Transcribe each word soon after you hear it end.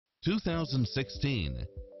2016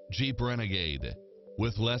 Jeep Renegade.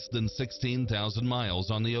 With less than 16,000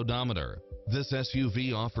 miles on the odometer, this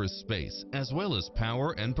SUV offers space as well as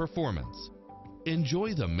power and performance.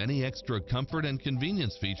 Enjoy the many extra comfort and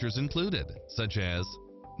convenience features included, such as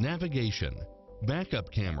navigation,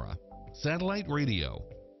 backup camera, satellite radio,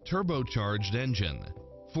 turbocharged engine,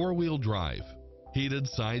 four-wheel drive, heated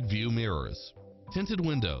side view mirrors, tinted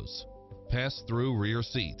windows, pass-through rear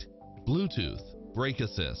seat, Bluetooth, brake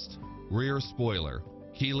assist, rear spoiler,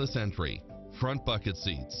 keyless entry, front bucket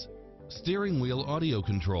seats, steering wheel audio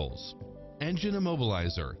controls, engine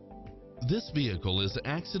immobilizer. This vehicle is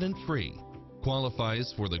accident-free,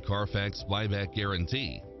 qualifies for the Carfax buyback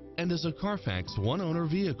guarantee, and is a Carfax one-owner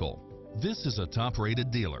vehicle. This is a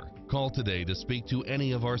top-rated dealer. Call today to speak to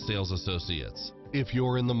any of our sales associates. If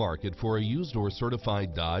you're in the market for a used or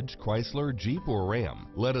certified Dodge, Chrysler, Jeep, or Ram,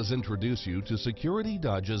 let us introduce you to Security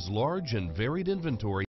Dodge's large and varied inventory